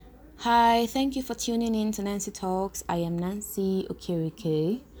Hi, thank you for tuning in to Nancy Talks. I am Nancy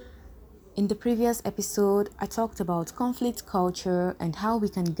Okereke. In the previous episode, I talked about conflict culture and how we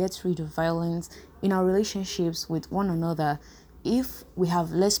can get rid of violence in our relationships with one another if we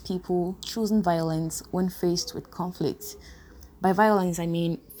have less people choosing violence when faced with conflict. By violence, I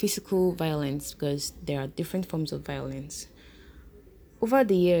mean physical violence because there are different forms of violence. Over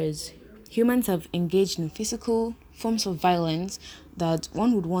the years, humans have engaged in physical forms of violence that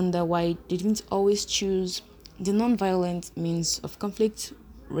one would wonder why they didn't always choose the non-violent means of conflict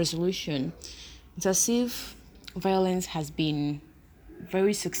resolution. It's as if violence has been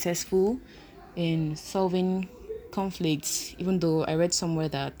very successful in solving conflicts, even though I read somewhere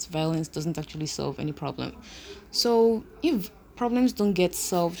that violence doesn't actually solve any problem. So, if problems don't get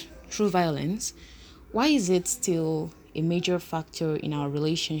solved through violence, why is it still a major factor in our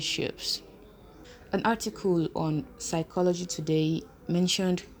relationships? An article on Psychology Today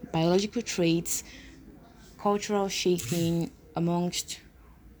mentioned biological traits, cultural shaping, amongst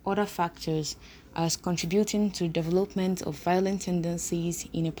other factors, as contributing to development of violent tendencies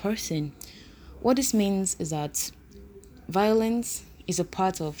in a person. What this means is that violence is a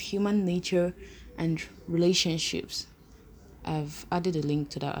part of human nature and relationships. I've added a link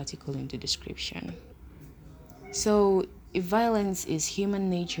to that article in the description. So, if violence is human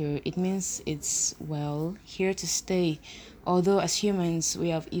nature, it means it's, well, here to stay. Although, as humans, we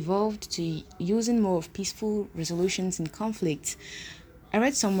have evolved to using more of peaceful resolutions in conflict. I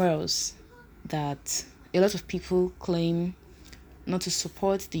read somewhere else that a lot of people claim not to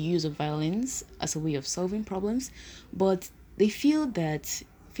support the use of violence as a way of solving problems, but they feel that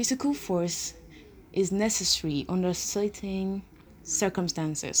physical force is necessary under certain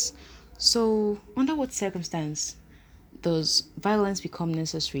circumstances. So, under what circumstance does violence become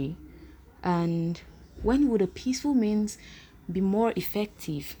necessary? And when would a peaceful means be more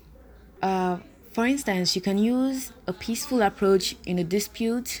effective? For instance, you can use a peaceful approach in a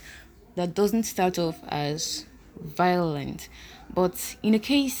dispute that doesn't start off as violent, but in a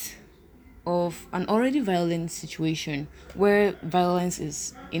case of an already violent situation where violence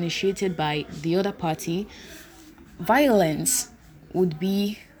is initiated by the other party, violence would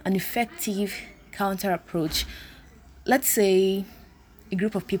be an effective counter approach. Let's say a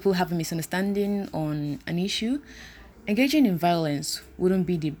group of people have a misunderstanding on an issue. Engaging in violence wouldn't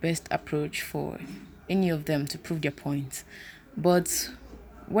be the best approach for any of them to prove their point. But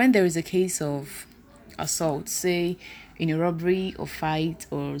when there is a case of assault, say in a robbery or fight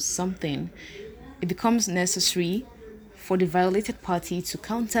or something, it becomes necessary for the violated party to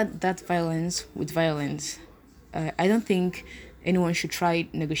counter that violence with violence. I don't think anyone should try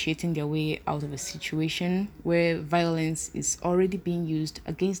negotiating their way out of a situation where violence is already being used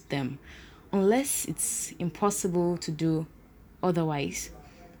against them, unless it's impossible to do otherwise.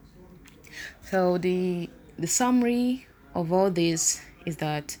 So the summary of all this is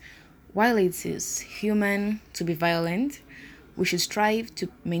that while it is human to be violent, we should strive to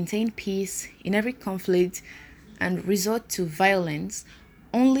maintain peace in every conflict and resort to violence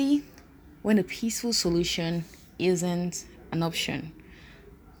only when a peaceful solution isn't an option.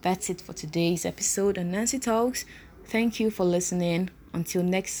 That's it for today's episode on Nancy Talks. Thank you for listening. Until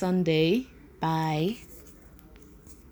next Sunday, bye.